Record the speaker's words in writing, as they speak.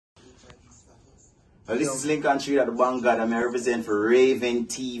Well, this is Lincoln Street at the Vanguard, and I represent for Raven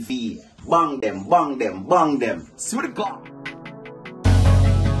TV. Bang them, bang them, bang them. Swear to God.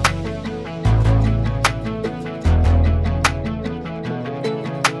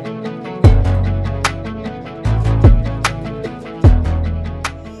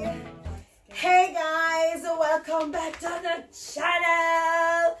 Hey guys, welcome back to the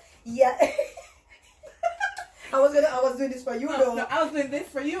channel. Yeah. I was doing this for you though. No, I was doing this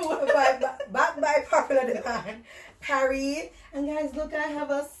for you. Back by popular demand. Parry. And guys, look, I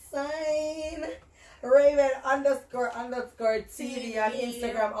have a sign. Raven__TV on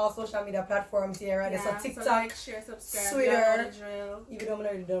Instagram, all social media platforms here, right? Yeah, so TikTok, so like, share, subscribe, Twitter. Even though I'm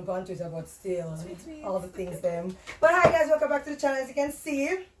not really done on Twitter, but still, all the things them. But hi guys, welcome back to the channel. As you can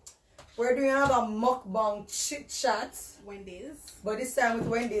see, we're doing another mukbang chit chat. Wendy's. But this time with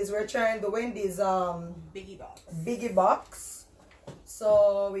Wendy's, we're trying the Wendy's Biggie box.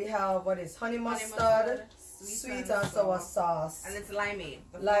 So we have what is honey mustard, sweet and sour sauce. And it's limeade.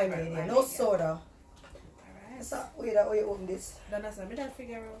 Limeade, yeah. No soda. Alright. So wait, how you open this? Don't know, me that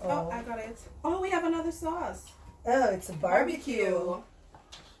figure out. Oh, I got it. Oh, we have another sauce. Oh, it's a barbecue. Okay.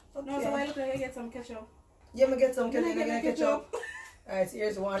 No, so I look like I get some ketchup. Yeah, me get some ketchup. Alright, so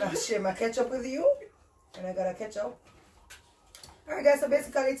here's one. I'll share my ketchup with you. And I got a ketchup. Alright guys, so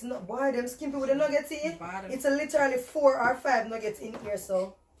basically it's not, boy, them skimpy with the nuggets in. It's a literally 4 or 5 nuggets in here,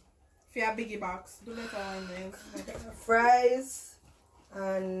 so. If you have biggie box, do that on this. Fries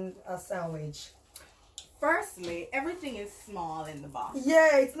and a sandwich. Firstly, everything is small in the box.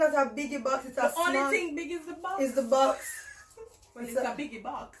 Yeah, it's not a biggie box, it's a small. The only thing big is the box. Is the box. Well, it's a biggie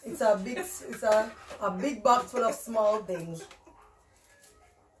box. It's a big box full of small things.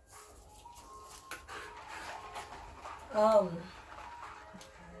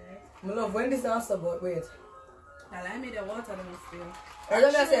 I love Wendy's also, but wait. I made the water the feel. I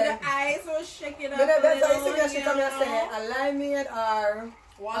don't know. The eyes will shake it up. That's why you should come and say a limeade or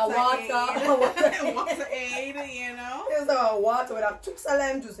water aid, you know. There's a water with a chips of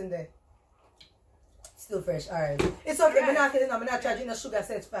lime juice in there. Still fresh. Alright. It's okay. I'm not charging the sugar,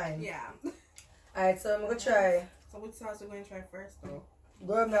 so it's fine. Yeah. Alright, so I'm gonna try. So which sauce are we gonna try first though?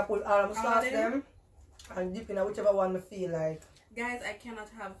 Go ahead and put all of the sauce them and dip in whichever one I feel like. Guys, I cannot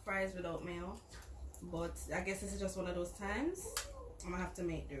have fries without mayo. But I guess this is just one of those times. I'm gonna have to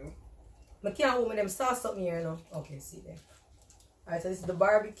make do. I can't open them sauce up here, no. Okay, see there. Alright, so this is the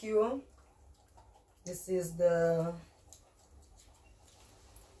barbecue. This is the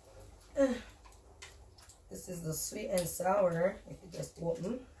this is the sweet and sour. If you just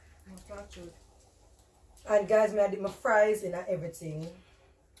open. And guys, I dip my fries in and everything.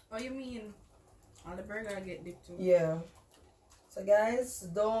 Oh, you mean on the burger I get dipped too? Yeah. So guys,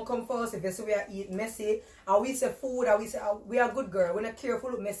 don't come for us if you see we are eat messy. And we say food, and we say we are good girl. We're not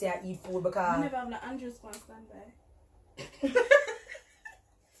careful with messy and eat food because I never have the Andrew's one standby.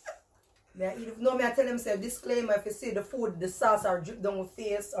 Me I tell them say disclaimer if you see the food, the sauce are drip down with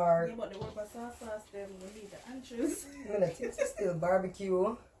face or yeah, but the word for sauce them we need the Andrew's. I'm gonna taste it still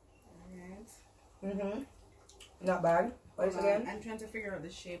barbecue. Alright. Not bad. What is it again? I'm trying to figure out the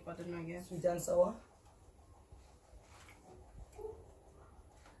shape of the nugget. Sweet and sour.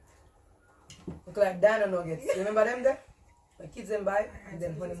 Look like Dino nuggets. You remember them there? The kids them buy and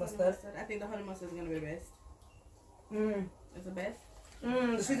then honey mustard. I think the honey mustard is gonna be the best. It's the best?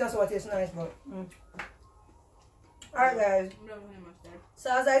 The sweet and sour tastes nice, but alright guys. So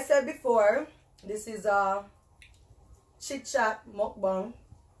as I said before, this is a chit chat mukbang.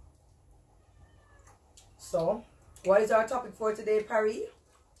 So what is our topic for today, Parry?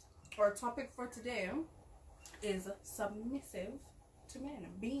 Our topic for today is submissive to men.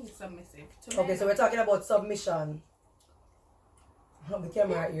 Being submissive to men. Okay, so we're talking about submission. The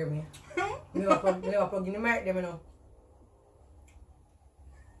camera hear me. Me never plug in the mic there, you know.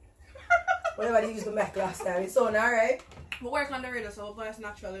 Whatever they used the mic last time, it's on alright. We work on the radio, so voice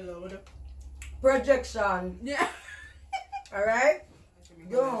naturally low. Projection. Yeah. Alright?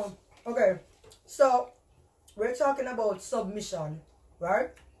 Go. Okay. So we're talking about submission,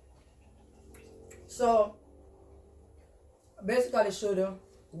 right? So basically should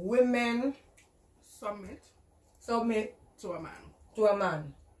women submit to a man. To a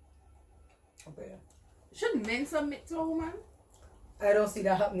man. Okay. Should men submit to a woman? I don't see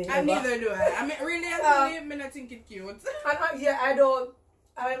that happening. And neither do I. I mean, really, I don't think it's cute. And yeah, I don't.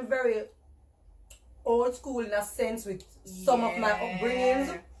 I'm very old school in a sense with some of my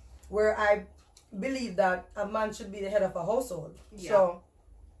upbringings, where I believe that a man should be the head of a household. Yeah. So,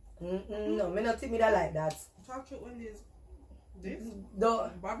 no, me not think me that like that. Talk to Wendy's This?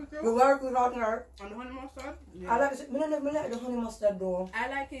 The Barbecue? barbecue hot her. And the honey mustard? I like it. I like the honey mustard though. I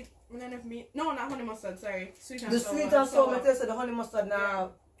like it. No, not honey mustard, sorry. Sweet and The sour. sweet and sour, I taste the honey mustard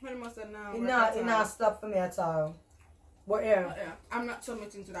now. Honey mustard now. It not stop for me at all. But yeah. But yeah, I'm not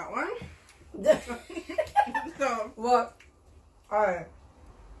submitting to that one. So. What? Alright.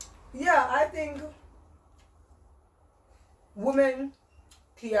 Yeah, I think women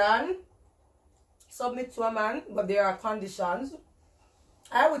can submit to a man, but there are conditions.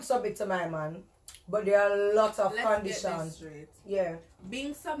 I would submit to my man, but there are lots of conditions. Get this straight. Yeah.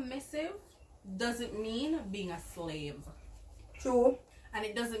 Being submissive doesn't mean being a slave. True. And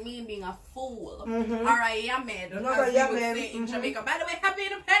it doesn't mean being a fool. Mm-hmm. Or a yamed. Not as a we would yamed. say in Jamaica. By the way, happy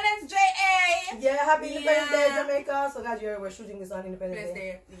Independence Day! Yeah, happy Independence Day, Jamaica. So guys, we're shooting this on Independence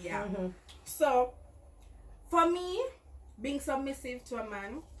Day. Yeah. Mm-hmm. So, for me, being submissive to a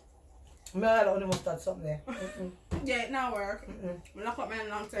man. I only must start something there. Yeah, it now work. We lock up man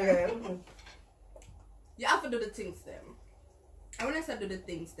long time. Yeah. You have to do the things them. And when I say do the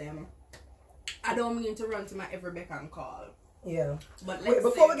things them, I don't mean to run to my every beck and call. Yeah. But wait,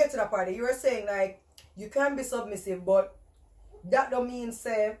 before we get to that part, you were saying like you can be submissive, but that don't mean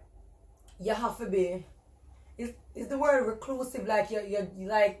say you have to be. Is the word reclusive? Like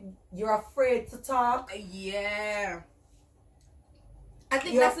you're afraid to talk? Yeah. I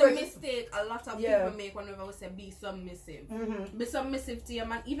think You're that's a afraid mistake a lot of people make whenever we say be submissive. Be submissive to your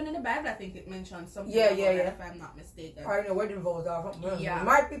man. Even in the Bible, I think it mentions something about that, if I'm not mistaken. I know wedding vows are. Yeah.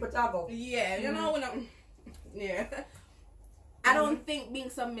 My people talk about. Yeah, you know when yeah. I don't think being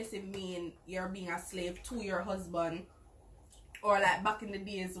submissive mean you're being a slave to your husband. Or like back in the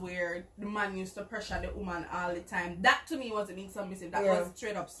days where the man used to pressure the woman all the time. That to me wasn't being submissive. That was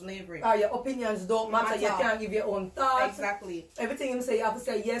straight up slavery. Your opinions don't matter. You can't give your own thoughts. Exactly. Everything you say, you have to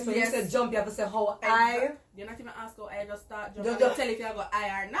say yes. When you say jump, you have to say how I. You're not even ask how I just start jump. Just tell if you go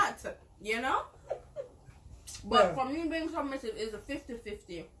I or not. You know? But for me, being submissive is a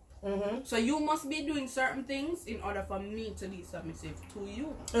 50-50. So you must be doing certain things in order for me to be submissive to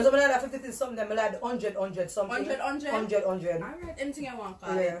you. And something like that 50 is something that like 100 something. 100. Alright, anything I want,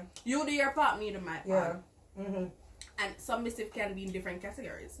 call it. You do your part, me do my part. And submissive can be in different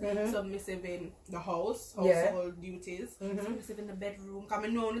categories. Submissive in the house, household duties. Submissive in the bedroom. Because I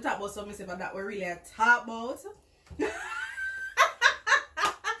know when we talk about submissive and that we're really talk about.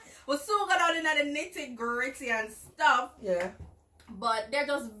 We're so good out in the nitty gritty and stuff. Yeah. But they're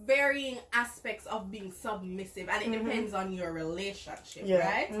just varying aspects of being submissive, and it depends on your relationship,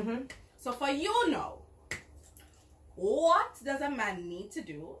 right? So for you now, what does a man need to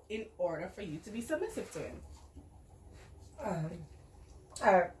do in order for you to be submissive to him?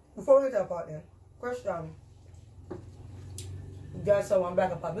 Alright, before we talk about that, question. You guys saw one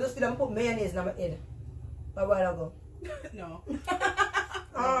black apart. But just feel them put mayonnaise in my head a while ago. No.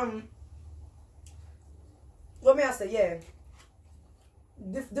 Let me ask you, yeah.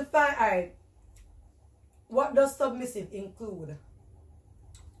 Define, what does submissive include?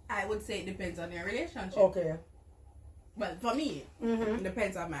 I would say it depends on your relationship. Okay. But for me, it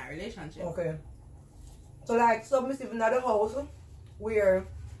depends on my relationship. Okay. So like submissive in the house where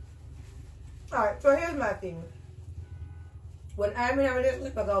alright, so here's my thing. When I'm in a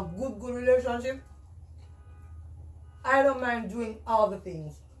relationship, like a good relationship, I don't mind doing all the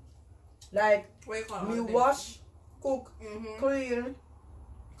things. Like me wash, cook, clean.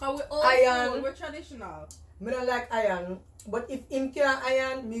 Cause we're old school, we're traditional. Me don't like iron. But if him can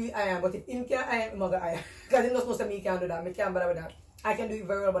iron, me will iron. But if him can iron, I'm gonna iron. Because he knows most of me can't do that. Me can't bother with that. I can do it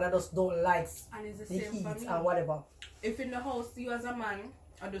very well, but I just don't like and it's the the same heat for me. and whatever. If in the house, you as a man,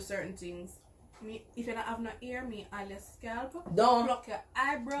 I do certain things. Me, if you don't have no ear, me on your scalp. Don't pluck your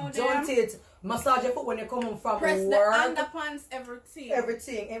eyebrow. Don't it. Massage your foot when you're coming from press work. Press the underpants, everything.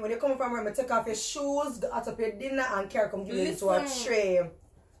 Everything. And when you're coming from work, me take off your shoes, go out of your dinner, and carry come give it to a tray.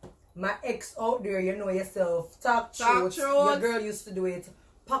 My ex out there, you know yourself. Talk truth. Your girl used to do it.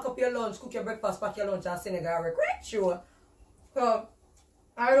 Pack up your lunch, cook your breakfast, pack your lunch, and Senegal work. Right, sure. So,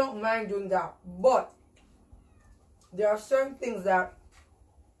 I don't mind doing that. But, there are certain things that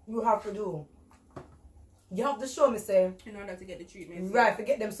you have to do. You have to show me, say. In order to get the treatment. Right, to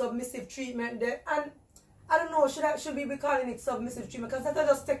get them submissive treatment there. And, I don't know, should we be calling it submissive treatment? Because that's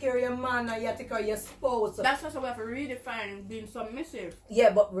just take care of your man and you take care of your spouse. That's also we have to redefine being submissive. Yeah,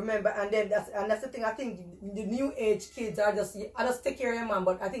 but remember, and that's the thing. I think the new age kids are just take care of your man.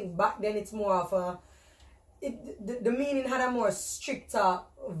 But I think back then it's more of a the meaning had a more stricter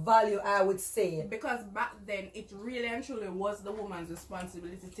value, I would say. Because back then it really and truly was the woman's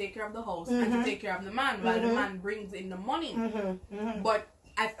responsibility to take care of the house and to take care of the man while the man brings in the money. But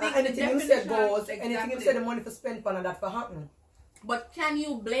I think anything you said goes, anything you said the money for spend on that for happen. But can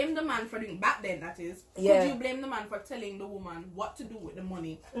you blame the man for doing back then? That is, Yeah. could you blame the man for telling the woman what to do with the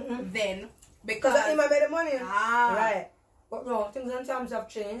money? Mm-mm. Then Because he might make the money. Ah. Right. But no, things and times have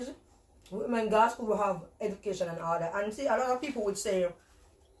changed. Women in God school will have education and all that. And see, a lot of people would say,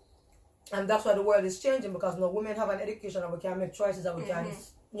 and that's why the world is changing, because no, women have an education and we can make choices and we can,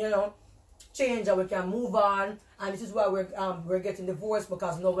 you know, change and we can move on. And this is why we're getting divorced,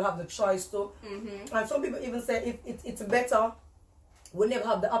 because no, we have the choice to. And some people even say if it's better, we never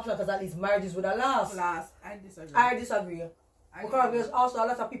have the option, because at least marriages would have last. I disagree. I disagree. Because there's also a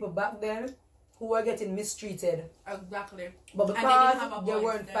lot of people back then who were getting mistreated. Exactly. But And because they voice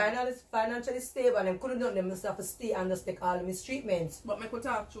weren't then. financially stable and they couldn't do themselves to stay and just take all the mistreatments. But me could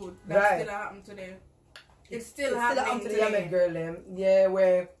talk true. That Right. still happen today. It's still Still happening happen to the today. young girl them. Yeah,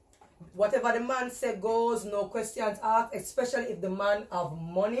 where whatever the man said goes, no questions asked, especially if the man have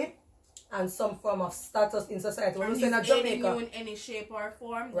money and some form of status in society. When And we say in he's aiding Jamaica, you in any shape or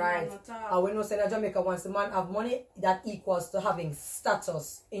form. right? The man will talk. And when we say in Jamaica, once the man have money, that equals to having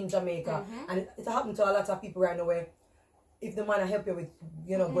status in Jamaica. And it happened to a lot of people right now where if the man help you with,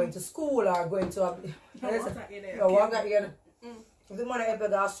 you know, going to school or going to a, if the man help you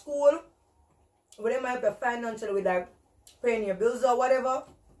go to school, when they might help you financially with like paying your bills or whatever,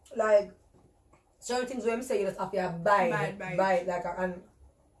 like certain things when say you just have to buy it like and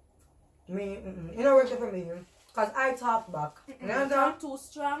me, you know, work for me, because I talk back. You know what I'm too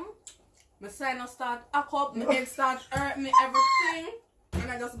strong. My sinus start up, my head start hurt me, everything, and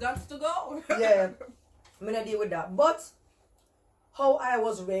I just got to go. Yeah, I'm gonna deal with that. But how I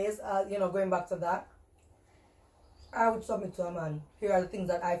was raised, you know, going back to that, I would submit to a man. Here are the things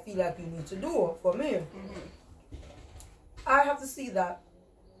that I feel like you need to do for me. I have to see that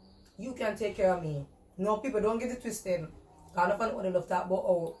you can take care of me. No, people don't get it twisted. I don't only love that, but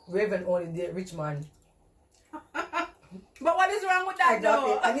oh, Raven only date rich man. But what is wrong with that Exactly.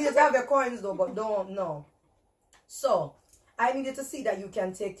 though? I need you to have your coins though, but don't, no. So, I needed to see that you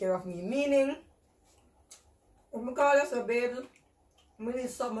can take care of me. Meaning, if I call you say, babe, I need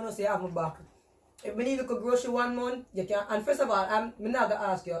something to say I have my back. If I need to go grocery 1 month, you can. And first of all, I'm not going to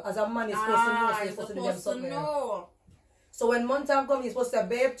ask you. As a man, you're supposed to know, so you're supposed to do them something. Know. So when month time comes, you're supposed to say,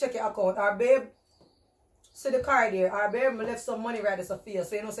 babe, check your account. Or babe, see the card here. Or babe, I left some money right there for you.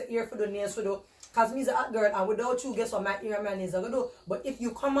 So you know, say ear for the nails for the. Because me's a hot girl, and without you, guess what my ear and my nails are going to do. But if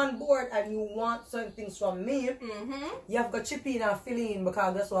you come on board and you want certain things from me, you have to chip in and fill in,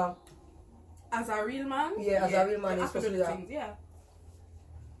 because guess what? As a real man? Yeah, as a real man, you you're have to supposed to do do the that. things, yeah.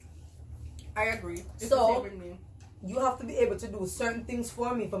 I agree. It's So, the same with me. you have to be able to do certain things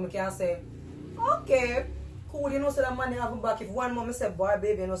for me me can say, okay, cool, you know, so that money have me back. If 1 month I say, boy,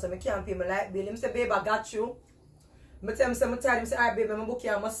 baby, you know, so I can't pay my light bill. I say, babe, I got you. I tell him, say, I'm tired. I say, alright, baby, I'm book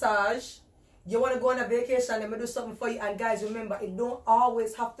you a massage. You want to go on a vacation, let me do something for you. And guys, remember, it don't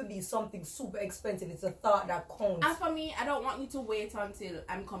always have to be something super expensive. It's a thought that counts. And for me, I don't want you to wait until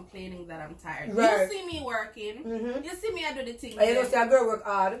I'm complaining that I'm tired. Right. You see me working. You see me, I do the thing. And you know, say a girl work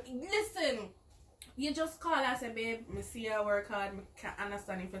hard. Listen, you just call and say, babe, I see you work hard. I can't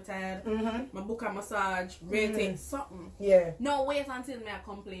understand if you're tired. I book a massage, rate it, something. Yeah. No, wait until I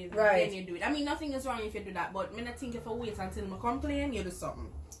complain. Right. Then you do it. I mean, nothing is wrong if you do that. But I think if I wait until I complain, you do something.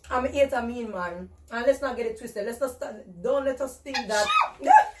 I'm a mean man. And let's not get it twisted. Let's not start, don't let us think that.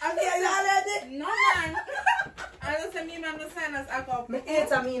 No, man. I just say me, man, the sinus act up. I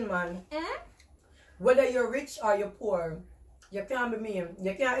hate a mean man. Whether you're rich or you're poor, you can't be mean.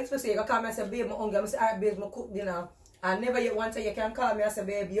 You can't expect you can call me and say, babe, I'm hungry. I say, alright, babe, I cook dinner. And never yet one time you can call me and say,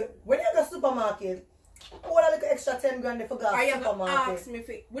 babe, when you go to the supermarket, hold a little extra 10 grand for gas. Are you supermarket. gonna ask me if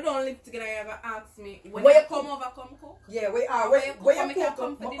we don't live together? You gonna ask me when Where you you come cook? over, come cook? Yeah, we are. Where you cook? Where For you me can cook?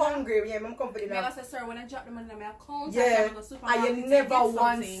 come for I'm dinner? hungry. Yeah, I'm come for dinner. I say, sir, when I drop the money in my account, Yeah, I go to the supermarket and you to never get once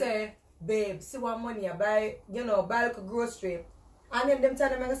something. say, babe, see what money I buy, you know, buy like a grocery. And then them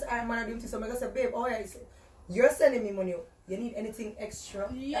time I'm gonna say, alright, man, I do this. So I'm gonna say, babe, oh yeah, you're sending me money. You need anything extra at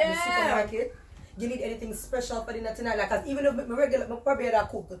the supermarket? You need anything special for dinner tonight? Like, cause even if my regular, my probably had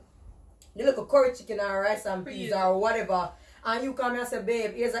cook, they look a curry chicken or rice and peas or whatever. And you come and say,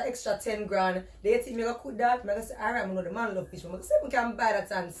 babe, here's an extra 10 grand. They think me gonna cook that. I'm gonna say, alright, I know the man love fish. I'm gonna say, we can buy that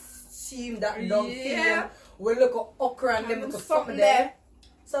and steam that long thing. We look at okra and them look at something there.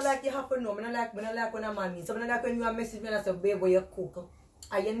 So like you have to know, I don't like when a man means. So I don't like when you message me and I say, babe, where you cook?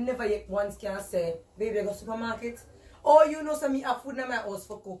 And you never yet once can say, babe, you go supermarket. Oh, you know, so me have food in my house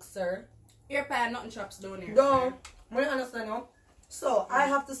for cook, sir. You're paying nothing shops down here. No, I understand now. So I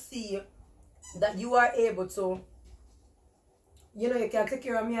have to see that you are able to, you know, you can take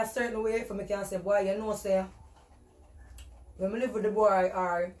care of me a certain way for me can say, boy, you know, say, when I live with the boy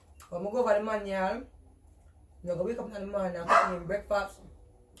or when I go over the manual, You're gonna wake up in the morning and cook me breakfast.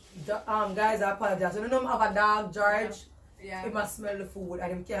 Guys, I apologize. You know, I have a dog, George. Yeah. He must smell the food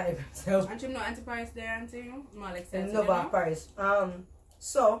and he can't help himself. And you know anti-Paris there, auntie? More like sense. No bad Paris.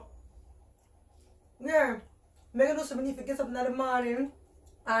 So, yeah. Make do something if you get up in the morning.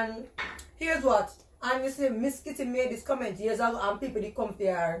 And here's what. And you see, Miss Kitty made this comment years ago and people they come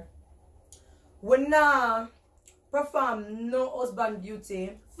here. When now perform no husband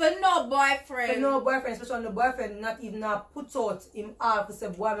duty. For no boyfriend. For no boyfriend, especially when the boyfriend not even put out him off to say,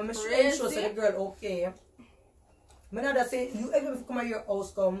 boy, I'm sure say the girl okay. I not say you ever come at your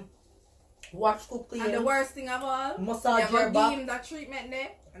house come watch cook clean. And the worst thing of all, massage you your give back. him that treatment there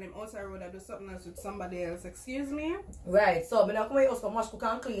and him outside road do something else with somebody else. Excuse me? Right, so when I come at your house come wash cook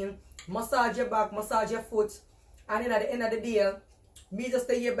and clean, massage your back, massage your foot, and then at the end of the day, me just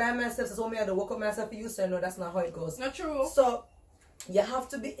stay here by myself, so me I do work up myself for you, so no, that's not how it goes. Not true. So you have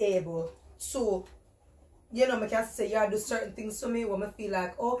to be able to, you know, I can say you do certain things to me when I feel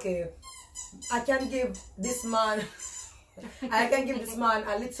like, okay, I can give this man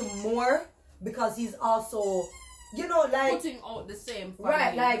a little more because he's also, you know, like putting out the same family,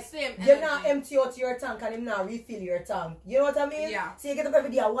 right, like the same you're not empty out your tank and him not refill your tank. You know what I mean? Yeah. So you get up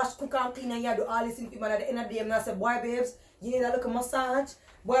every day, I wash, cook and clean and you do all this things and at the end of the day, I say, boy babes, you need a little massage.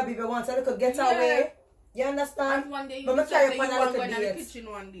 Boy baby wants a little getaway. You understand? And one day you But decide me that you want to go in date. the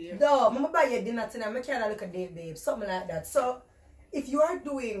kitchen one day. No, I'm buy you dinner tonight. I'm carry a little date, babe. Something like that. So, if you are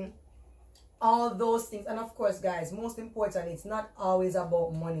doing all those things, and of course, guys, most important, it's not always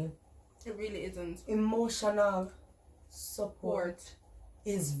about money. It really isn't. Emotional support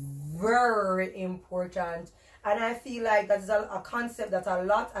is very important. And I feel like that is a concept that a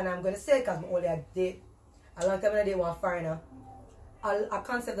lot, and I'm going to say it because I'm only a date. A long time I did one foreigner. A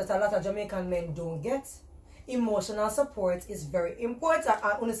concept that a lot of Jamaican men don't get. Emotional support is very important.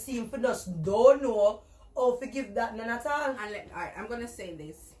 I want to see him for just don't know how to give that none at all. And alright, I'm gonna say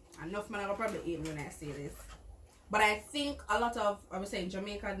this. Enough men are probably hate me when I say this. But I think a lot of, I would say,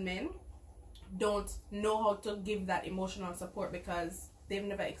 Jamaican men don't know how to give that emotional support because they've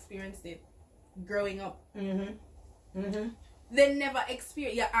never experienced it growing up. They never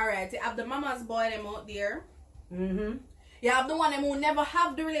experience. Yeah, alright. You have the mama's boy them out there. You have the one them who never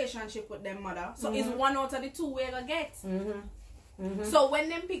have the relationship with them mother. So it's one out of the two we're gonna get. So when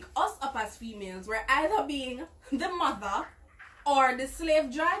them pick us up as females, we're either being the mother or the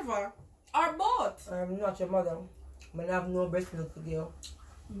slave driver or both. I'm not your mother. I have no breast milk to give.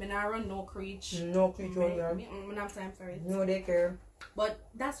 I don't run no creech. No creech on there. I don't have time for it. No daycare. But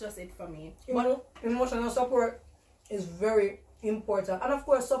that's just it for me. But emotional support is very important. And of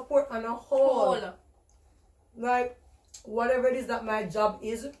course, support on a whole. Like, whatever it is that my job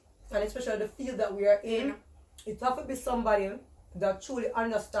is, and especially the field that we are in, it has to be somebody that truly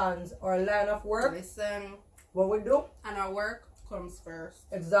understands our line of work. Listen. What we do. And our work comes first.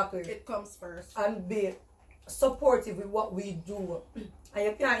 Exactly. It comes first. And be supportive with what we do. And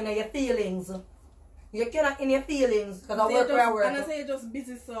you can't in your feelings. You cannot in your feelings because I work where I work. And I say you're just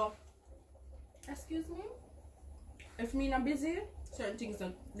busy, so excuse me? If me not busy, certain things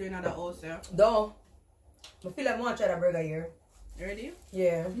don't do in the house, yeah. No. I feel like I want to try that burger here. Ready?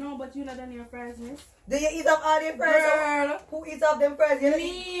 Yeah. No, but you not done your fries, miss. Do you eat up all your fries? Girl. Who eats up them fries? You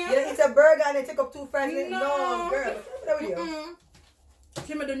Me. You eat a burger and they take up 2 fries? No. Girl. What with you?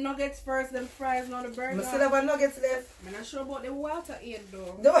 Give me the nuggets first, then fries, not the burger. I still have a nuggets left. I'm not sure about the water aid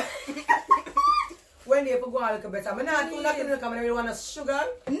though. No. When they go a little better. I'm not too nothing to come. I really want sugar.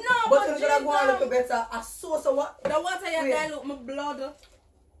 No, but you're going to go a little better. A sauce or what? The water you dilute my blood.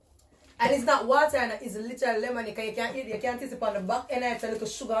 And it's not water, and it's literally lemon. You can't eat. You can't taste it on the back end. It's a little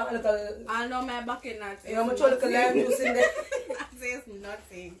sugar, a little. I know my back end not. You want to throw a little lime juice in there? That tastes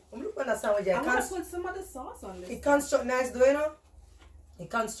nothing. I'm looking at that sandwich. I want to put some of the sauce on this. It construct nice, though, you know. It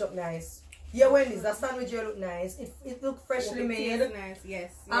construct nice. Yeah, Wendy's, that sandwich here look nice. It look freshly made. Nice,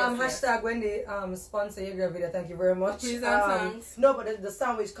 yes. Hashtag Wendy sponsor your girl video. Thank you very much. Please and thanks. No, but the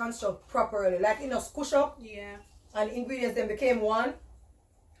sandwich construct properly, like squish up. Yeah. And ingredients then became one.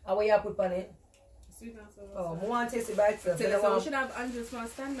 And what you put on it? Sweet and sour. Oh, I want to taste it by itself. So we should have Andrew's one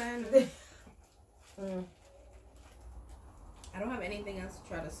stand, man. I don't have anything else to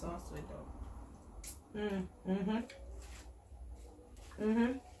try the sauce with though.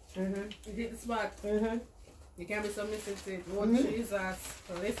 You hit the spot. You can't be submissive to it. Oh, Jesus.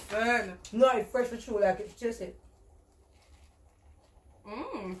 Listen. No, it's fresh with you, like it. Taste it.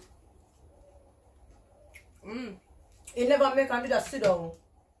 It never make and do that sit down.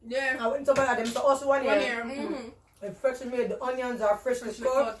 Yeah. I went to buy them. So also one year. It's freshly made. The onions are freshly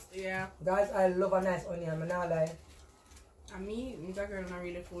cut. Yeah. Guys, I love a nice onion. I'm not lie. And me that girl not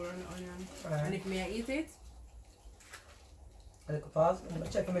really full on the onion. Right. And if me I eat it, A little pause. I'm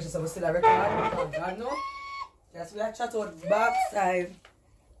gonna check to make sure we still a record. Oh God, no. Yes, we are chat out backside.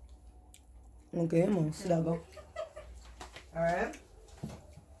 Okay, man, still go. Alright.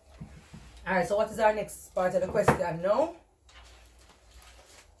 Alright, so what is our next part of the question now?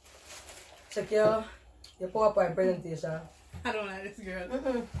 Check your PowerPoint presentation. I don't like this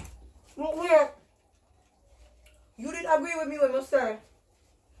girl. Look weird. You didn't agree with me when you said.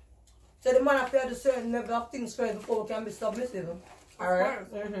 So the man have to have a certain level of things first before we can be submissive. Alright?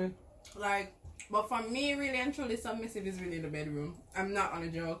 Like, but for me, really and truly, submissive is really in the bedroom. I'm not on a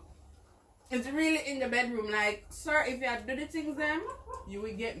joke. It's really in the bedroom. Like, sir, if you do the things them, you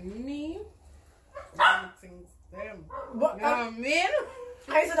will get me. Do the things them. But, you know what I mean?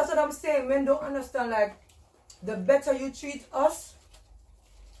 I said that's what I'm saying. Men don't understand, like, the better you treat us,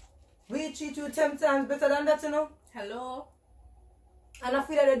 we treat you 10 times better than that, you know? Hello? And I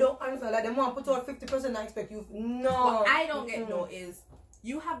feel like they don't understand. Like, they want to put out 50% and expect you. No. What I don't get, though, is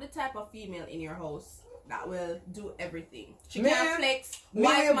you have the type of female in your house that will do everything. She can flex,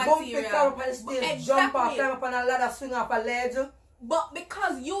 wife material. Climb up on the stage, jump off, climb up on a ladder, swing off a ledge. But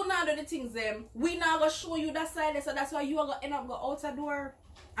because you now do the things them, we now gonna show you that side, so that's why you are gonna end up go out the door.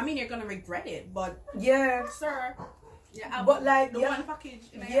 I mean, you're gonna regret it, but yeah, sir, yeah, but like the one package.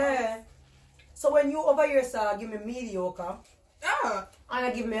 In yeah. So when you over here, sir, give me mediocre, and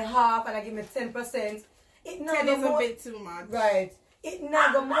I give me half, and I give me 10%, it not 10 is a bit too much, right? It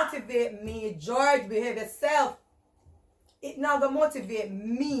not gonna motivate me, George, behave yourself. It not gonna motivate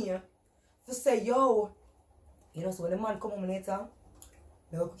me to say, yo. You know, so when the man come home later,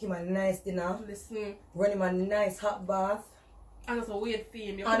 I will cook him a nice dinner. Listen. Run him a nice hot bath. And that's a weird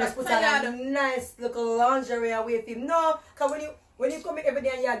theme. And just put on a nice little lingerie away from him. No, because when you come in every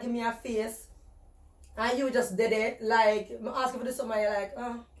day and you give me a face, and you just did it, like, I ask you to do something, and you're like,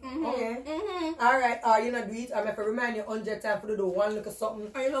 okay. Alright, or you not do it, I'm going to remind you 100 times to do one look or something.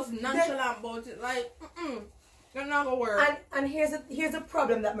 And you're just nonchalant about it, like, That's not going to work. And here's the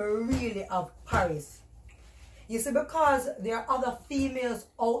problem that me really have, Paris. You see, because there are other females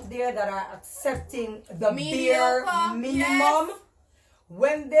out there that are accepting the bare minimum, yes.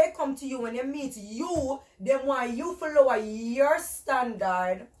 When they come to you, when they meet you, they want you to lower your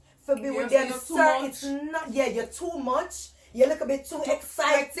standard for be with them. Sir, it's not, you're too much. You're a little bit too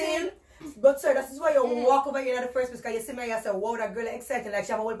exciting. But sir, this is why you walk over here in the first place, because you see me and you say, wow, that girl is exciting, like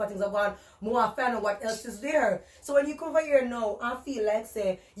she have a whole lot of things going on, more fan of what else is there. So when you come over here now and feel like,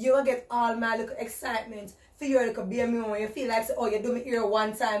 say, you will get all my little excitement for your little bare minimum, when you feel like, say, oh, you do me here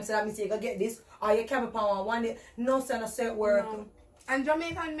one time, so that means you can get this, or you can't be on one day. No, sir, no, sir, it work. No. And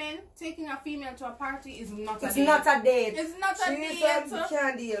Jamaican men, taking a female to a party is not a date. It's not a date. It's not a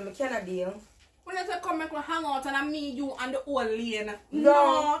date. We cannot deal. When you say come make we hang out and I meet you on the old lane.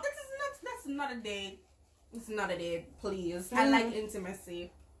 No. That's not a date. It's not a date, please. I like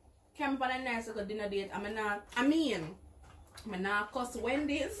intimacy. Come on a nice little dinner date. I'm not cuss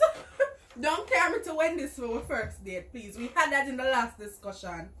Wendy'S. Don't carry me to Wendy'S for our first date, please. We had that in the last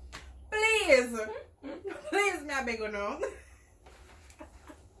discussion. Please. Please, me I beg you now.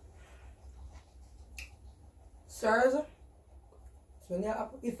 Sirs, so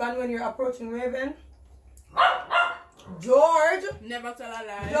when you're approaching Raven, George, never tell a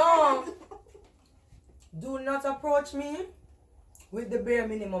lie. Don't. Do not approach me with the bare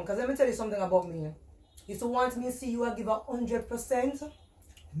minimum. Because let me tell you something about me. If you want me to see you, I give 100%.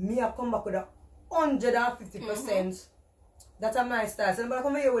 Me, I come back with 150%. That's my style. So, when I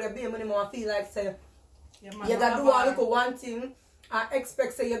come here with a bare minimum, I feel like, say, you got to do a look one thing. I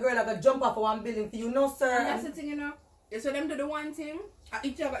expect, say, your girl like a jump off for 1 billion for you. No, sir. And that's the thing, you know. You so them do the one thing,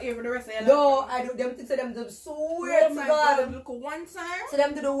 each other here for the rest of your life. No, I do them things, so them do swear to God. Look one time. So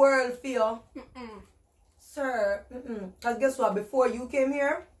them do the world feel. Sir, because guess what? Before you came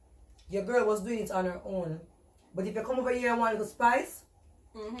here, your girl was doing it on her own. But if you come over here and want a little spice,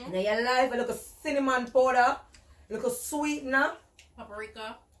 in your life, a little cinnamon powder, a little sweetener,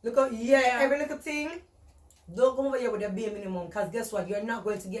 paprika, every little thing. Don't come over here with a bare minimum, because guess what? You're not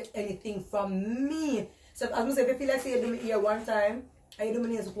going to get anything from me. So as I say, if you feel like say you do me here one time, and you do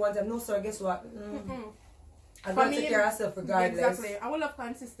me nails one time, no sir, guess what? I'm going to take care of myself regardless. Exactly. I will love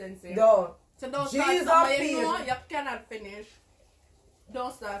consistency. No. So don't start something you know you cannot finish.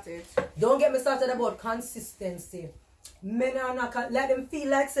 Don't start it. Don't get me started about consistency. Men are not, let them feel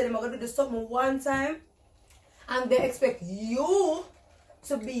like say they're going to do something one time, and they expect you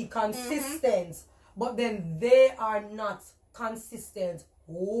to be consistent. But then they are not consistent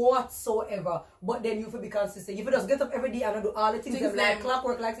whatsoever. But then you will be consistent. You will just get up every day and do all the things like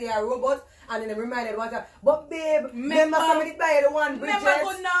clockwork, like say you're a robot, and then reminded one time. But babe, remember somebody buy the one Bridget. Remember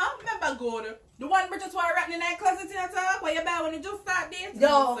good now. Remember good. The one Bridget were wrapped in that closet in that talk where you buy when you just start dating.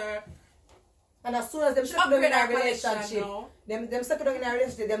 No. Sir. And as soon as them settle down in a relationship, them settle down in a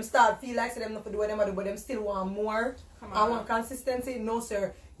relationship, them start feel like them not to do what them do, but them still want more. I want consistency. No,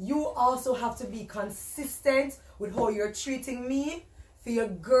 sir. You also have to be consistent with how you're treating me for your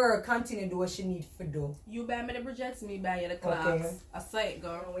girl continue to do what she needs to do. You buy me the Bridgets, me buy you the clocks. Okay. I say it,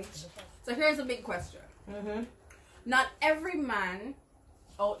 girl. So here's a big question. Not every man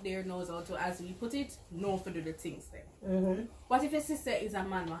out there knows how to, as we put it, know to do the things then. What if your sister is a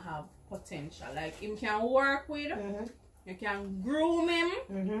man who have potential? Like him can work with, you can groom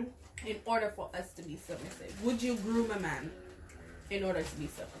him in order for us to be submissive. Would you groom a man in order to be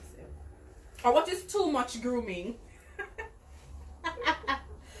submissive? Or what is too much grooming?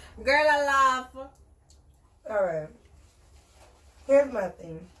 Girl, I laugh. Alright. Here's my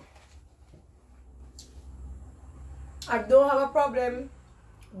thing. I don't have a problem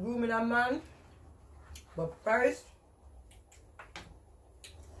grooming a man, but first,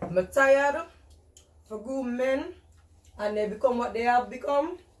 I'm tired for groom men and they become what they have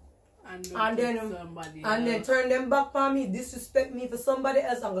become. And then turn them back on me, disrespect me for somebody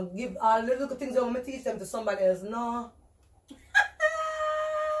else. I'm gonna give all the little things I'm gonna teach them to somebody else. No.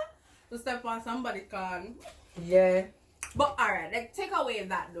 To step on somebody can. Yeah. But alright, like take away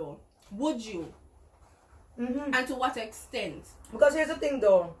that though. Would you? And to what extent? Because here's the thing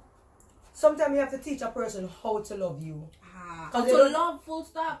though. Sometimes you have to teach a person how to love you. How to love, full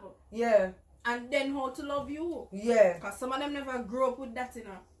stop. Yeah. And then how to love you. Yeah. Because some of them never grew up with that, you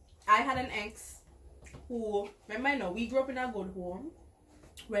know. I had an ex who, remember, we grew up in a good home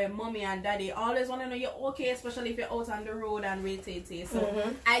where mommy and daddy always want to know you're okay, especially if you're out on the road and wait.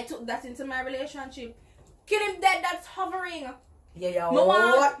 So I took that into my relationship. Kill him dead, that's hovering. Yeah,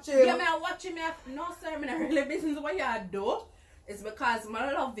 watch him. Yeah, I watch him. No, sir, I'm not really business what you do. It's because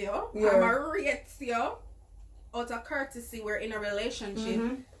I love you. I'm a rate you. Out of courtesy, we're in a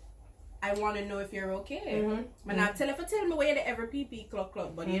relationship. I want to know if you're okay. But not tell me where the every PP clock,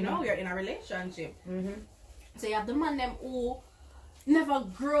 but you know, you're in a relationship. So you have the man them who never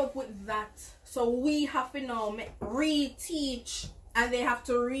grew up with that. So we have to now reteach and they have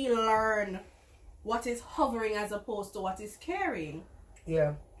to relearn what is hovering as opposed to what is carrying.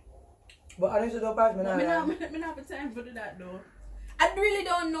 Yeah. But honestly, don't pass me now. I don't have the time for that though. I really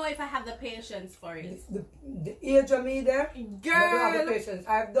don't know if I have the patience for it. The age of me there, girl, I don't have the patience.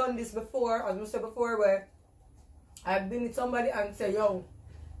 I've done this before, as I said before, where I've been with somebody and say, yo,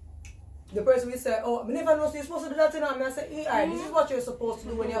 the person will say, oh, I never know you're supposed to do that, you know. And I say, this is what you're supposed to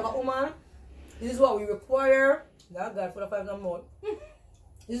do when you have a woman. This is what we require. That guy for the 5 and more.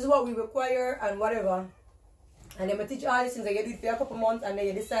 This is what we require and whatever. And then I teach all these things that you do it for a couple months and then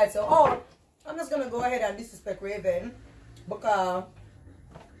you decide, so, oh, I'm just going to go ahead and disrespect Raven. Because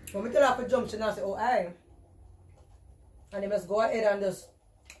when we tell her to jump, she now say, oh, aye. And they must go ahead and just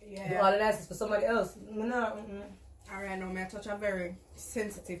do all the niceness for somebody else. Alright, now I touch a very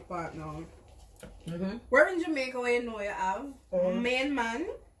sensitive part now. We're in Jamaica where you know you have main man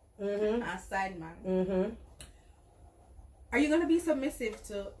and side man. Are you going to be submissive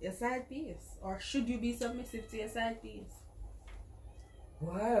to your side piece? Or should you be submissive to your side piece?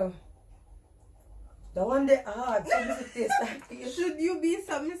 Wow. The one they are submissive to your side piece. Should you be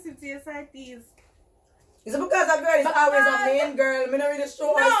submissive to your side piece? Is it because a girl is always a main girl? I don't really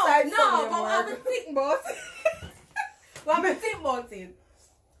show her side no, but I'm going to think about it. I'm going to think about it.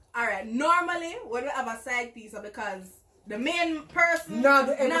 Alright, normally when we have a side piece, because the main person not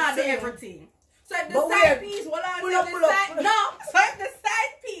do everything. So if the side piece, so if the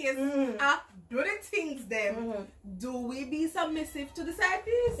side piece do the things then, do we be submissive to the side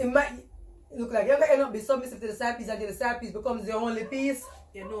piece? It might look like you're going to end up be submissive to the side piece until the side piece becomes the only piece.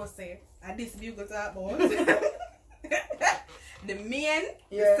 You know, say, and this you go talk about. The main,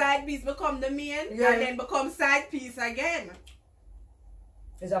 the side piece become the main, and then become side piece again.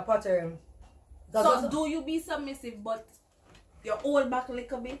 It's a pattern. So do you be submissive but you hold back a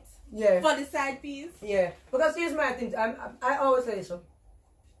little bit? Yeah. For the side piece? Yeah. Because here's my thing. I always say so.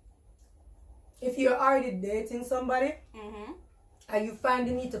 If you're already dating somebody and you find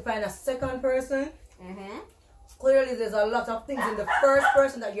the need to find a second person, clearly there's a lot of things in the first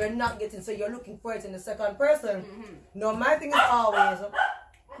person that you're not getting, so you're looking for it in the second person. No, my thing is always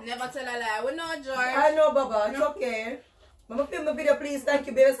never tell a lie. We know, George. I know, Baba. It's okay. Mama, film the video, please. Thank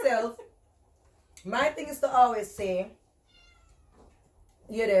you, be yourself. My thing is to always say,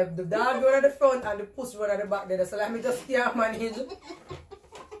 yeah, the dog run at the front and the pussy run at the back there. So let me just manage.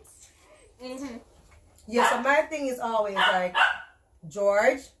 Yeah, so my thing is always like,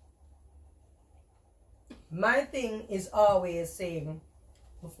 George, my thing is always saying,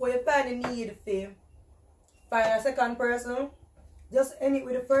 before you find the need for find a second person, just end it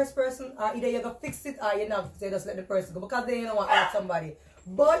with the first person, or either you're gonna fix it or you're not, so just let the person go, because then you don't want to hurt somebody.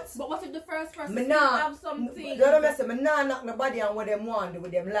 But what if the first person me still nah, have something? the other message, me nah knock nobody on what them want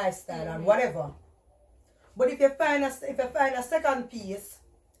with them lifestyle and whatever. But if you find a second piece,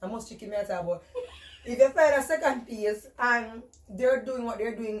 I must check me out about. If you find a second piece and they're doing what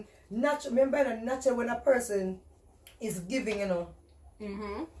they're doing, natural. Remember, natural when a person is giving, you know,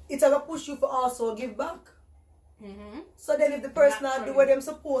 it's gonna push you for also give back. So then, if the person not do what they're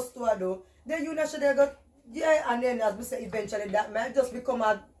supposed to do, then you naturally go, yeah, and then as we say, eventually that might just become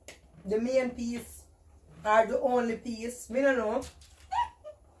the main piece or the only piece. Me don't know.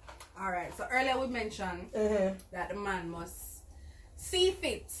 Alright, so earlier we mentioned that the man must see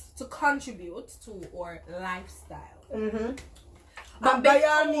fit to contribute to our lifestyle. But by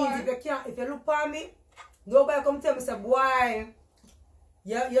all means, if you look for me, nobody come tell me, say, boy,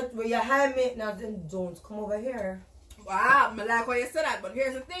 you're high maintenance, then don't come over here. Wow, I like what you said that, but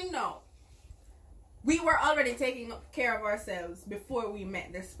here's the thing now. We were already taking care of ourselves before we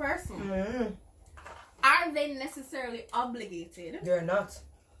met this person. Are they necessarily obligated? They're not.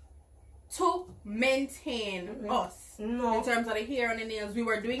 To maintain us. No. In terms of the hair and the nails. We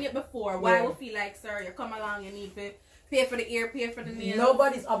were doing it before. Why we feel like, sir, you come along, you need to pay for the ear, pay for the nails.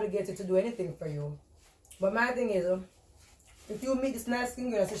 Nobody's obligated to do anything for you. But my thing is, if you meet this nice thing,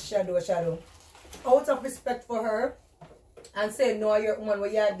 you're going to say shadow. Out of respect for her, and say no, you're one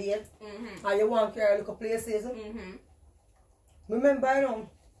where you're date, or you want to carry look places. Remember, you know,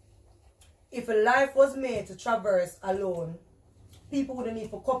 if a life was made to traverse alone, people wouldn't need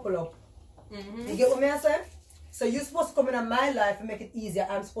to couple up. You get what I'm saying? So you're supposed to come in my life and make it easier.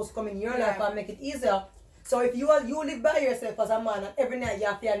 I'm supposed to come in your life and make it easier. So if you live by yourself as a man and every night you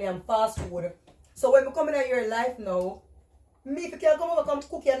have to and fast food. So when we come in your life now, me if you can come over, come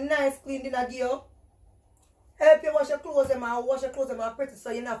cook your nice clean dinner gear. Help you wash your clothes and pretty,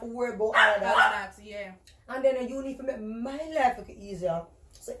 so you don't have to worry about all of that. And then you need to make my life look easier.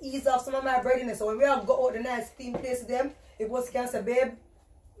 So ease off some of my burden. So when we have go out the nice clean places them, it was can say, babe,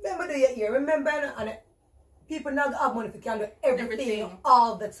 remember do your ear. Remember, and people now have money if you can do everything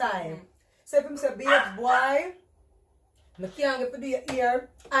all the time. So if you say, babe, boy, I can't get to do your ear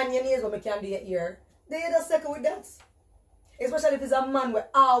and your nails, but I can do your ear, then you just second with that. Especially if it's a man who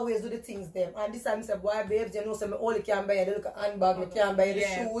always do the things them. And this time I say, boy, babes, you know, so I only can buy you the little handbag, I can't buy you the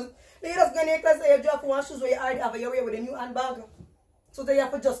shoes. Then you just go in your class and you drop one shoes where you already have your way with a new handbag. So then you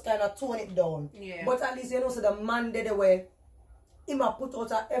have to just kind of tone it down. But at least you know, so the man did the way, he might put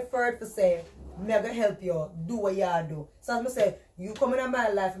out an effort to say, I'm going to help you, do what you do. So as I say, you come in my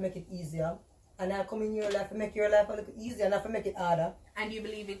life and make it easier. And I come in your life and make your life a little easier, not to make it harder. And you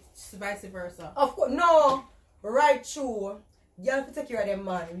believe it's vice versa? Of course, no. Right, true. You have to take care of them,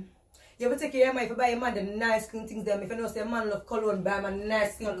 man. You have to take care of them. If you buy a man the nice clean things them. If you know say a man love cologne, buy him a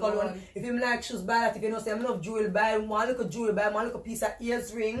nice clean cologne. If you like shoes, buy that. If you know say I love jewelry, buy him one little jewelry, buy him one little piece of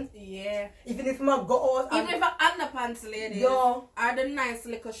earring. Even if you go out even if I'm underpants ladies, are the nice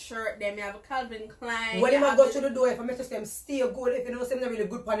little shirt them, you have a Calvin Klein. When you go through the door, if I make sure them stay good, if you know say I'm not really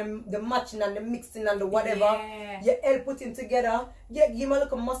good for the matching and the mixing and the whatever, you help put him together. Yeah, give him a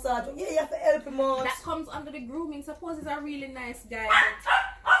little massage. Yeah, you have to help him out. That comes under the grooming. Suppose he's a really nice guy, but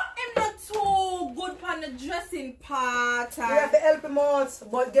I'm not too good for the dressing part. You have to help him out.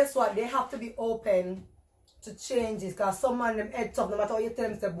 But guess what? They have to be open to changes. Because some man them head tough, no matter how you tell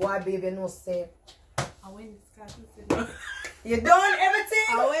them, say, boy, baby, you know, say. I went this cat. You done everything?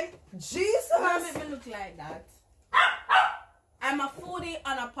 I went. Jesus. Don't make me look like that. I'm a foodie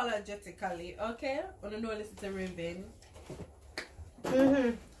unapologetically, okay? I don't know, listen to Raven.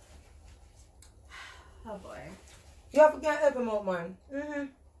 Oh boy. You have to get help him out, man.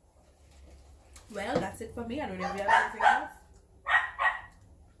 Well, that's it for me. I don't know if you have anything else.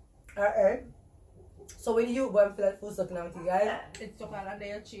 Alright. So when you go and feel like food sucking out with you guys? It's so called under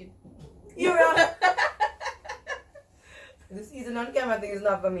your chin. You're right. This eating on camera thing is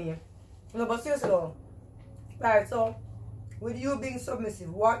not for me. No, but seriously though. Alright, so with you being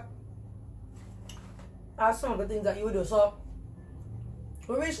submissive, what are some of the things that you would do? So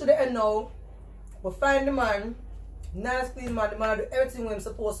we reach to the end now. We find the man, nice clean man, the man do everything we're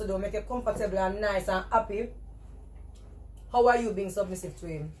supposed to do, make you comfortable and nice and happy. How are you being submissive to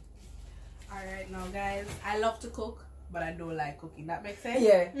him? Alright now guys, I love to cook, but I don't like cooking. That makes sense?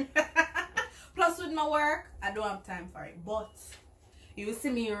 Yeah. Plus with my work, I don't have time for it. But You will see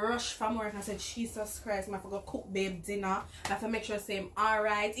me rush from work and I said, Jesus Christ, I forgot to cook babe dinner. I have to make sure I say I'm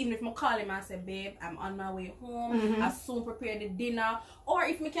alright. Even if I call him and say, babe, I'm on my way home. I soon prepare the dinner. Or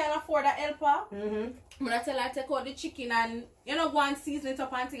if I can't afford a helper, I'm going to tell her to take out the chicken and, you know, go and season it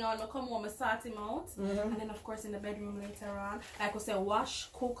up and thing. I want to come home and sort him out. And then, of course, in the bedroom later on, like I say, wash,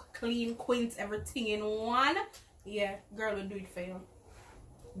 cook, clean, quince, everything in one. Yeah, girl will do it for you.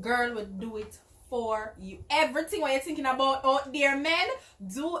 Girl will do it for you. Everything what you're thinking about out there, men,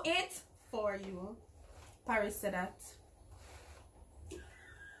 do it for you. Paris said that.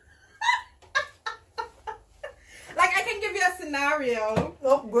 Like, I can give you a scenario.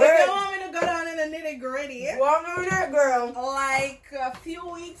 Oh, great. If you want me to go down in the nitty gritty. What on that, girl? Like a few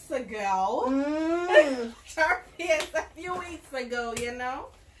weeks ago. A few weeks ago, you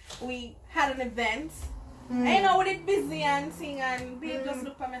know, we had an event. I know with it busy and thing, and babe just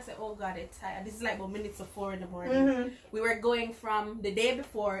looked at me and said, oh God, it's tired. This is like about minutes of 4 in the morning. We were going from the day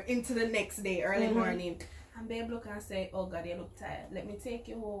before into the next day, early morning. And babe looked and said, oh God, you look tired. Let me take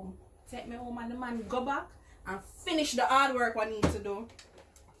you home. Take me home, and the man go back and finish the hard work I need to do.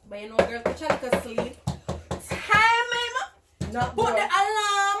 But you know, girl, catch a little sleep. Time him. Not put the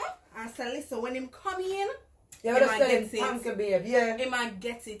alarm. And say, listen, when him come in, yeah, he might get it. Thank you, babe. Yeah. He might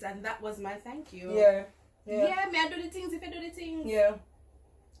get it, and that was my thank you. Yeah. Yeah, may I do the things if I do the things. Yeah.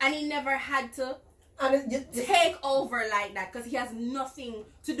 And he never had to and take over like that because he has nothing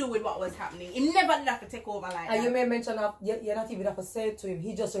to do with what was happening. He never did have to take over like that. And you may mention that you're not even have to say it to him.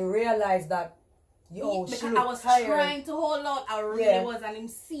 He just realized that, because she I was tired. trying to hold out. I really was, and him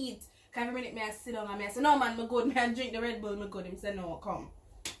see it. Every minute may I sit down and me I say, no man, me good. May I drink the Red Bull, me good. Him say, no, come.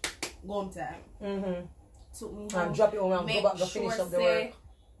 Go home time. Took me home. And drop it home and go back to finish up the work.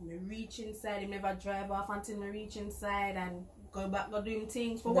 Me reach inside, him never drive off until me reach inside and go back, go do him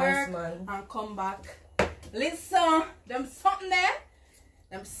things for nice, work, man. And come back. Listen, them something there,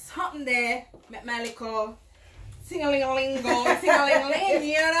 make my little ting-a-ling-a-ling-go, ting-a-ling-a-ling,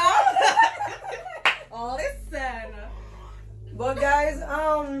 you know? Listen. But guys,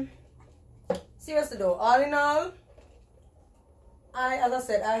 seriously though, all in all, as I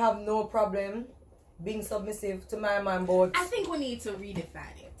said, I have no problem being submissive to my man, but I think we need to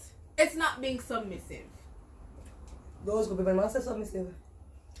redefine it. It's not being submissive. Those good people must say submissive.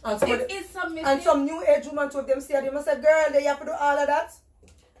 And it is submissive. And some new age woman to them say, they must say, girl, they have to do all of that.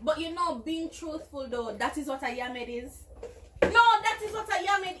 But you know, being truthful though, that is what a yamed is. No, that is what a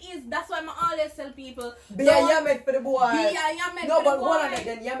yamed is. That's why I always tell people, be a yamed for the boy. Be a yamed no, for but the boy. hold on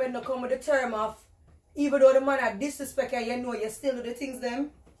again, yamed no come with the term of, even though the man are disrespect you, you know you still do the things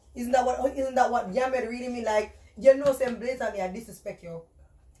them. Isn't that what yamed really mean? Like, you know some blatantly I disrespect you,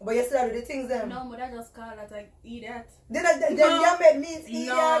 but you still do the things them. No, but I just call that like idiot. Then yamed means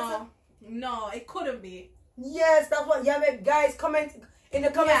idiot. No, it couldn't be. Yes, that's what yamed. Guys, comment in the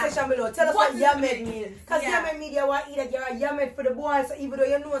comment section below. Tell us what yamed means. Because yamed media want idiot. You're a yamed for the boy. So even though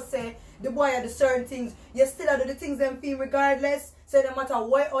you know say the boy are the certain things, you still do the things them feel regardless. So no matter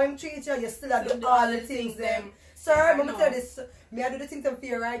what how him treat you, you still do all the things them. Sir, I'm gonna tell this. Me I do the things them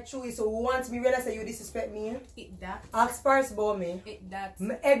feel right through. So once me realize that you disrespect me, it that. Ask parts about me. It that.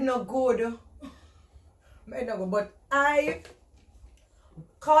 My head not good. My head not good. But I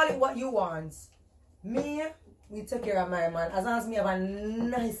call it what you want. Me, we take care of my man. As long as me have a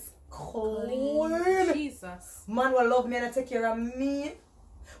nice, clean Jesus. man will love me and take care of me.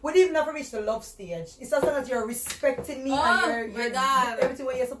 We didn't even have to reach the love stage. It's as long as you're respecting me and you're everything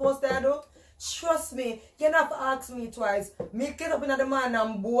what you're supposed to do. Trust me, you don't have to ask me twice. Me get up in the man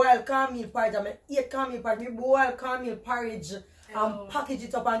and boil cornmeal porridge. I eat cornmeal porridge. Me boil cornmeal porridge and package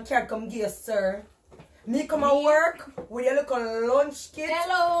it up and carry come give you, sir. Me come and work with your little lunch kit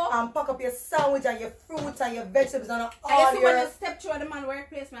and pack up your sandwich and your fruits and your vegetables and all your... when you step through the man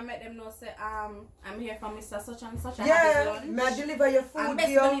workplace, I make them know, say, I'm here for Mr. Such and Such. Yeah, may I deliver your food and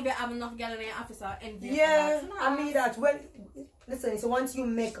best believe you have enough girl in your office or envy. Yeah, I mean that. Well, listen, so once you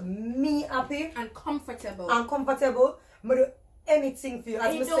make me happy and comfortable, I do anything for you.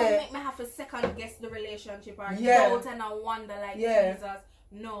 As you don't make me have to second guess the relationship or doubt and I wonder like Jesus.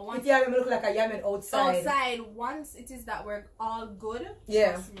 No, once if you have me look like a yamen outside, once it is that we're all good,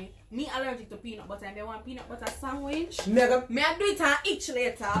 trust me. Me allergic to peanut butter. If you want peanut butter sandwich, me I do it and itch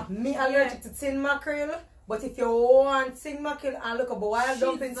later. Me allergic to tin mackerel, but if you want tin mackerel and look up a wild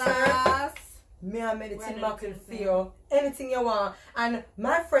dumpling, sir, me I made the tin mackerel for you. Anything you want. And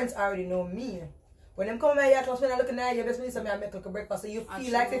my friends already know me. When them come in my yard, when I look in the yard, best me say I make like a breakfast. So you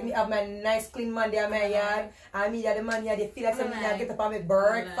feel like if me have my nice clean man there in my yard, and me the man here, they feel like me get up and make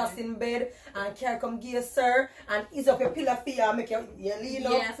breakfast in bed, and care come give you, sir, and ease up your pillow for you and make you lean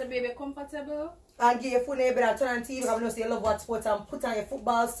up. Yeah, so baby comfortable. And give your food in your bed and turn on TV, because you know say you love watch sports, and put on your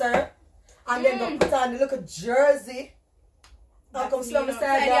football, sir. And then go put on the little jersey. And come sit on the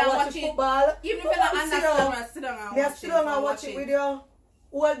side there and watch football. Even if you're not understand, sit down and watch it. Sit down and watch it with you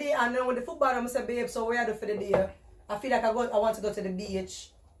all day. And then with the football, I'm say, babe, so where I do for the day? I feel like I want to go to the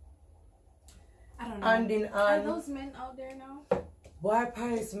beach. I don't know. And then, are those men out there now? Boy,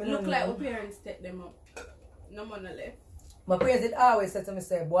 Paris, me look know. like our parents take them up. No money left. My parents did always say to me,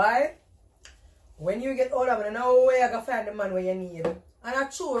 say, boy, when you get older, I know where I can find the man where you need. And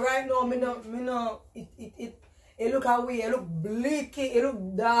that's true, right now, me know, it look away, it look bleaky, it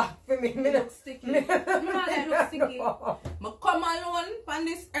look dark for me. It look sticky. Me look sticky. I come alone on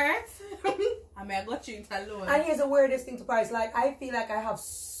this earth. I mean, I got you alone. And here's the weirdest thing to Paris. Like, I feel like I have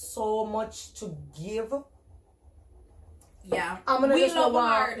so much to give. Yeah. I'm gonna we just love want,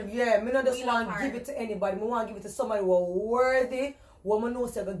 hard. yeah, me not just We want love to give hard. it to anybody. Me want to give it to somebody who are worthy. Woman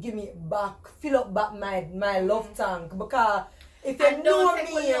knows they're gonna give me back, fill up back my love tank. Because if you And know don't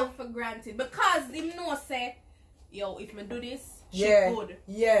take me, love for granted. Because him know say, yo, if me do this, she yeah, good.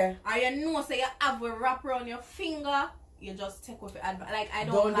 yeah. And you know say you have a wrap around your finger, you just take with your advice. Like I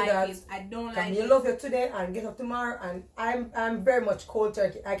don't like that. it. I don't like You it. love you today and get up tomorrow, and I'm very much cold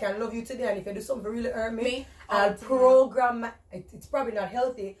turkey. I can love you today, and if you do something really hurt me I'll program my, it's probably not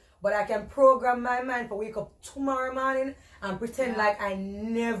healthy, but I can program my mind for wake up tomorrow morning and pretend like I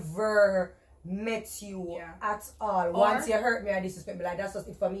never met you at all. Or, once you hurt me or disrespect me, like that's just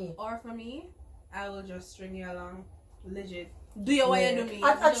it for me. Or for me, I will just string you along. Legit. Do you what you do me?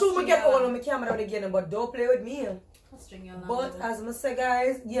 I true me get all on my camera again, but don't play with me. String you along. But as I say,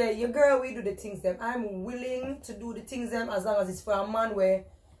 guys, yeah, your girl we do the things them. I'm willing to do the things them as long as it's for a man where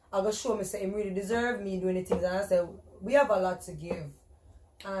I go show me say him really deserve me doing the things, and I say we have a lot to give.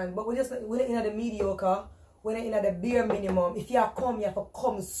 And but we're not in the mediocre, we're not in the bare minimum. If you come, you have to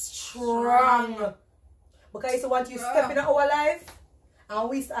come strong. Because it's once you step in our life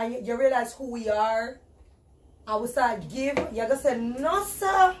and you realize who we are, and we start give, you're gonna say, no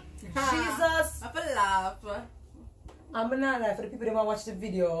sir, Jesus. I feel laugh. I'm not like for the people that might watch the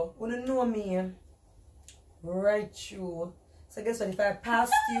video, who don't know me, right through. So guess what, if I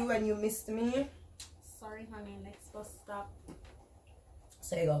passed you and you missed me, sorry honey, next bus stop.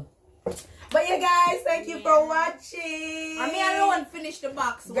 So you go. But yeah guys, thank you for watching. And me alone finish the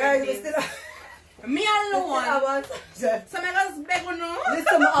box. Guys, we still me alone. So me just beg you now.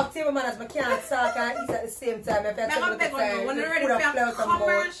 Listen, my active man as I can't talk and eat at the same time. If I I'm beg you now. When you're ready for a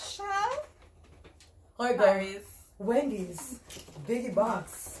commercial. How you go? Wendy's biggie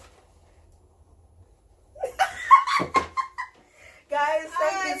box. Guys,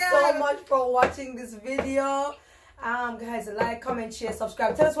 thank you so much for watching this video. Guys, like, comment, share,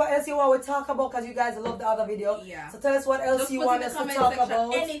 subscribe. Tell us what else you want to talk about, because you guys love the other video. Yeah. So tell us what else you want us to talk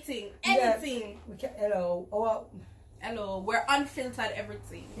about. Anything. Hello. Hello. We're unfiltered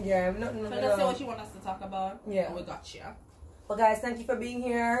everything. Yeah. So let's see what you want us to talk about. Yeah. We got you. Well, guys, thank you for being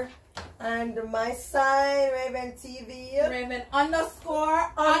here. And my sign, Raven TV. Raven __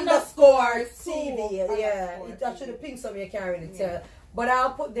 TV. Yeah. It's actually pink, so you can't really tell. But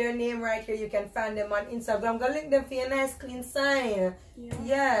I'll put their name right here. You can find them on Instagram. I'm going to link them for your nice clean sign.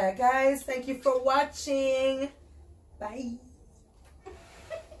 Yeah, guys, thank you for watching. Bye.